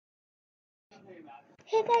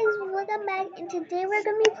Hey guys, welcome back, and today we're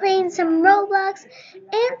gonna be playing some Roblox.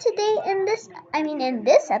 And today, in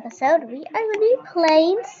this episode, we are gonna be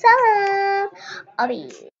playing some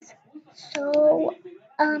obbies. So,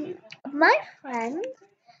 um, my friend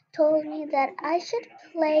told me that I should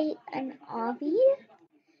play an obby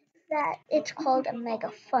that it's called a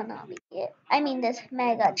mega fun obby. This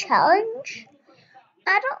mega challenge.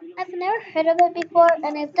 I've never heard of it before,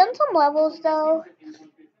 and I've done some levels though.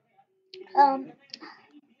 Um,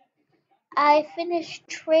 I finished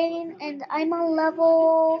training and I'm on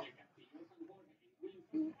level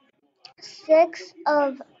 6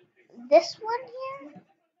 of this one here.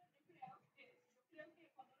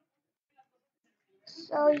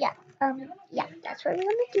 So that's what we're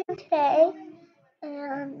gonna do today.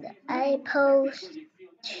 And I post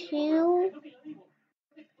 2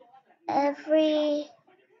 every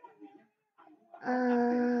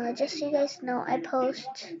just so you guys know, I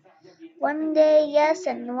post one day yes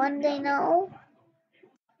and one day no.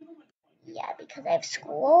 Yeah, because I have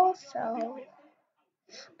school, so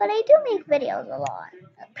but I do make videos a lot,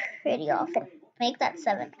 pretty often. Make that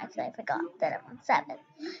 7. Actually, I forgot that I'm on 7.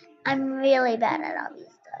 I'm really bad at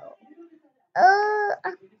obbies, though.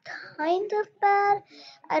 I'm kind of bad.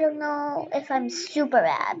 I don't know if I'm super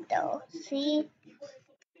bad, though. See?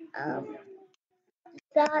 Um,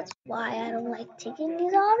 that's why I don't like taking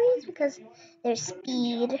these obbies, because there's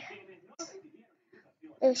speed.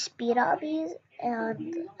 There's speed obbies,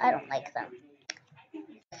 and I don't like them.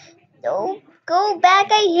 Don't go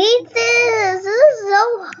back. I hate this. This is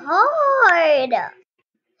so hard.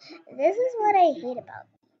 This is what I hate about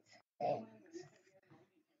these things.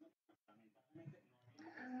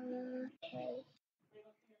 Okay.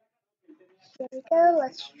 Here we go.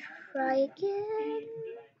 Let's try again.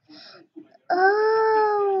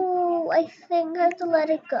 Oh, I think I have to let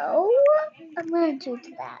it go. I'm gonna do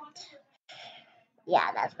that.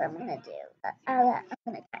 Yeah, that's what I'm gonna do. I'm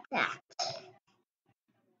gonna try that.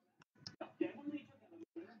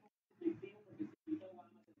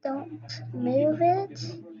 Don't move it.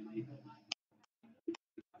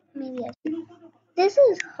 Maybe I should. This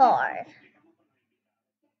is hard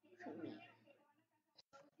for me.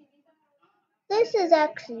 This is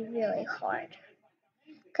actually really hard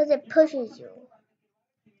because it pushes you.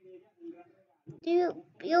 You?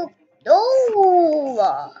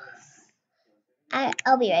 Oh!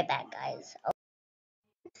 I'll be right back, guys.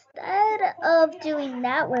 Instead of doing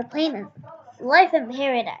that, we're playing Life in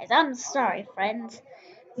Paradise. I'm sorry, friends,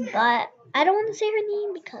 but I don't want to say her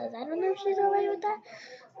name because I don't know if she's alright with that.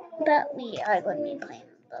 But we are going to be playing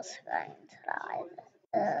this game today.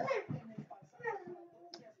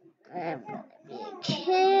 I'm gonna be a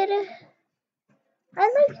kid.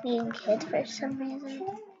 I like being kid for some reason.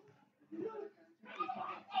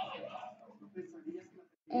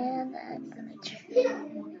 And I'm gonna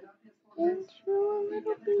turn into a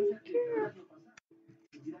little baby girl.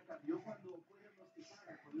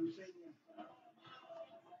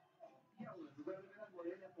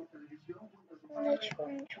 I'm gonna turn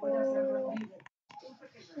into a little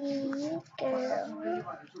baby girl.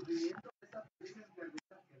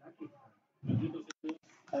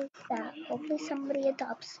 Like that. Hopefully somebody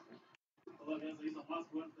adopts me.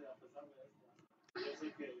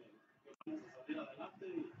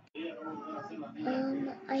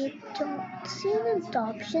 I don't see an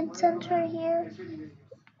adoption center here.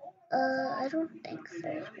 I don't think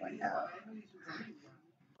there's one though.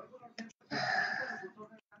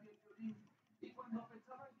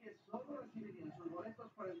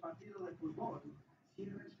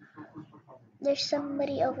 There's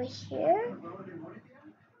somebody over here.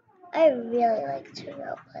 I really like to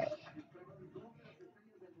roleplay.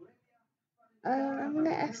 I'm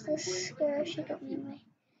gonna ask this girl if she got me my.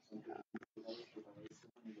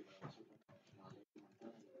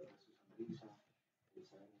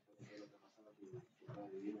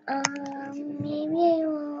 Maybe I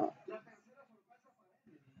will.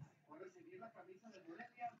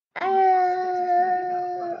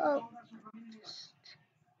 Oh,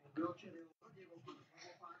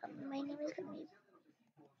 my name is gonna be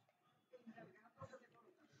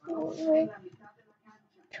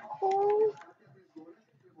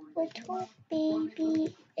little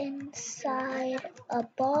baby inside a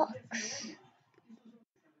box.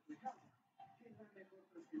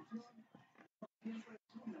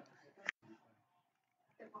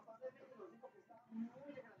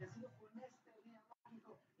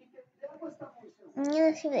 I'm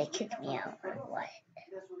gonna see if they kick me out or what.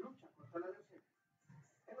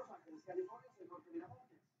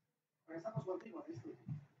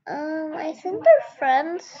 I think they're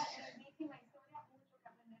friends.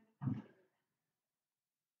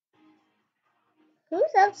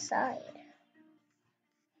 Who's outside?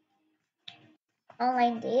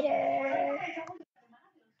 Online dater.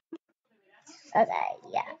 Okay,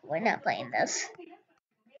 yeah, we're not playing this.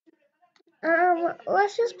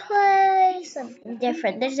 Let's just play something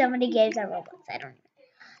different. There's so many games on Roblox. I don't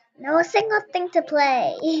know a single thing to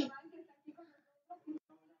play.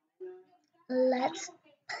 Let's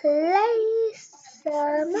play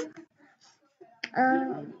some.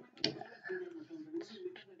 Um,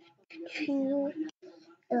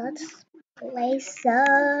 let's play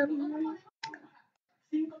some.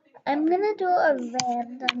 I'm gonna do a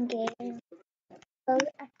random game.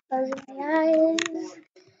 Closing my eyes.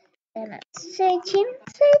 And I'm searching. You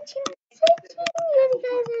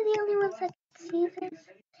guys are the only ones that can see this.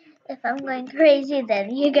 If I'm going crazy,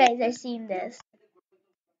 then you guys are seeing this.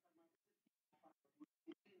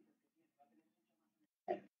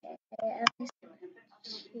 Okay, I'm just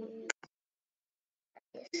gonna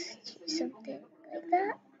choose something like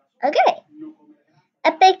that. Okay.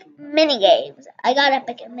 Epic mini games. I got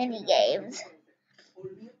epic mini games.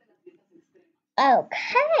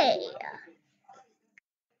 Okay.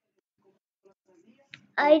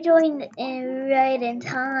 I joined in right in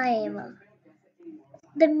time.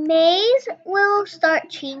 The maze will start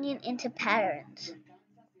changing into patterns.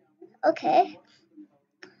 Okay.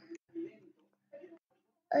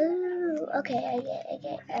 Oh, okay, I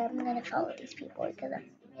get. I'm gonna follow these people because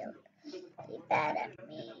I'm really bad at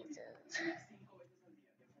mazes.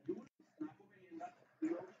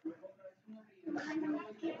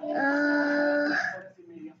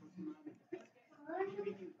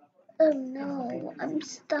 Oh no, I'm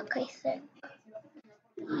stuck, I think.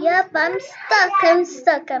 Yep, I'm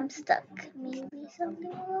stuck. Maybe something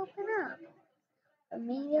will open up. Or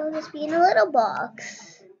maybe I'll just be in a little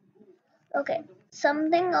box. Okay,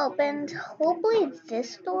 something opened. Hopefully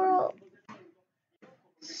this door,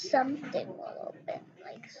 something will open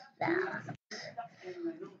like that.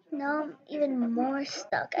 Now I'm even more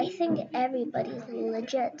stuck. I think everybody's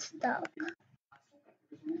legit stuck.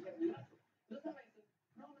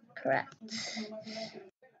 Correct.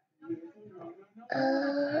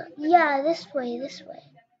 Yeah, this way.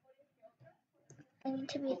 I need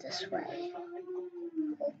to be this way.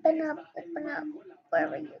 Open up.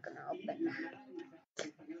 Wherever you're gonna open.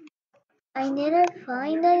 I didn't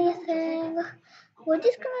find anything. We're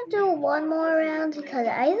just gonna do one more round because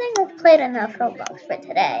I think we've played enough Roblox for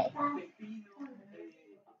today.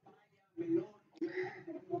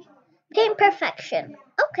 Game perfection.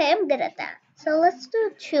 Okay, I'm good at that. So let's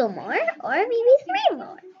do 2 more or maybe 3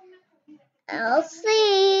 more. I'll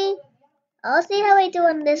see. I'll see how I do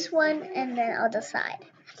on this one and then I'll decide.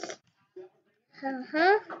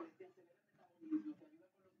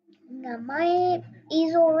 Got my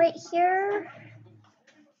easel right here.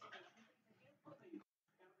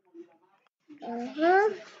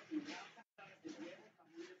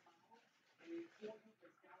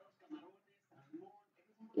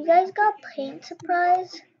 You guys got paint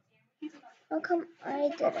supplies? How come I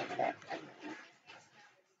didn't get them?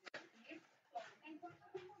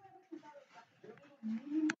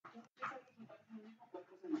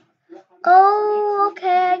 Oh,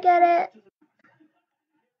 okay, I get it.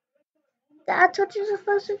 That's what you're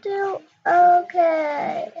supposed to do?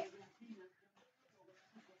 Okay.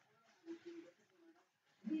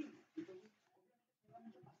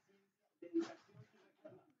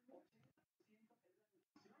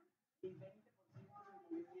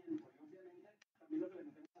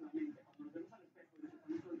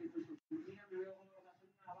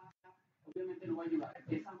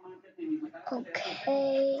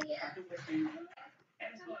 Okay.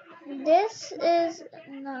 This is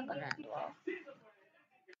not gonna end well.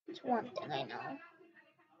 It's one thing I know.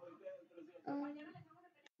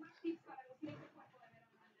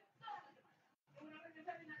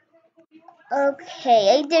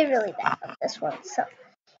 Okay, I did really bad on this one, so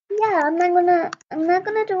yeah, I'm not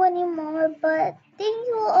gonna do any more, but thank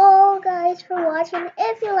you all guys for watching.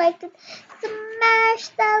 If you liked it, smash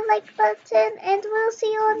that like button and we'll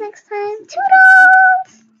see you all next time.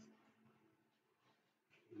 Toodles!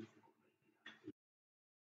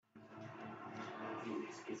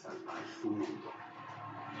 Tienes que salvar su mundo.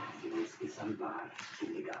 Tienes que salvar su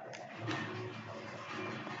legado.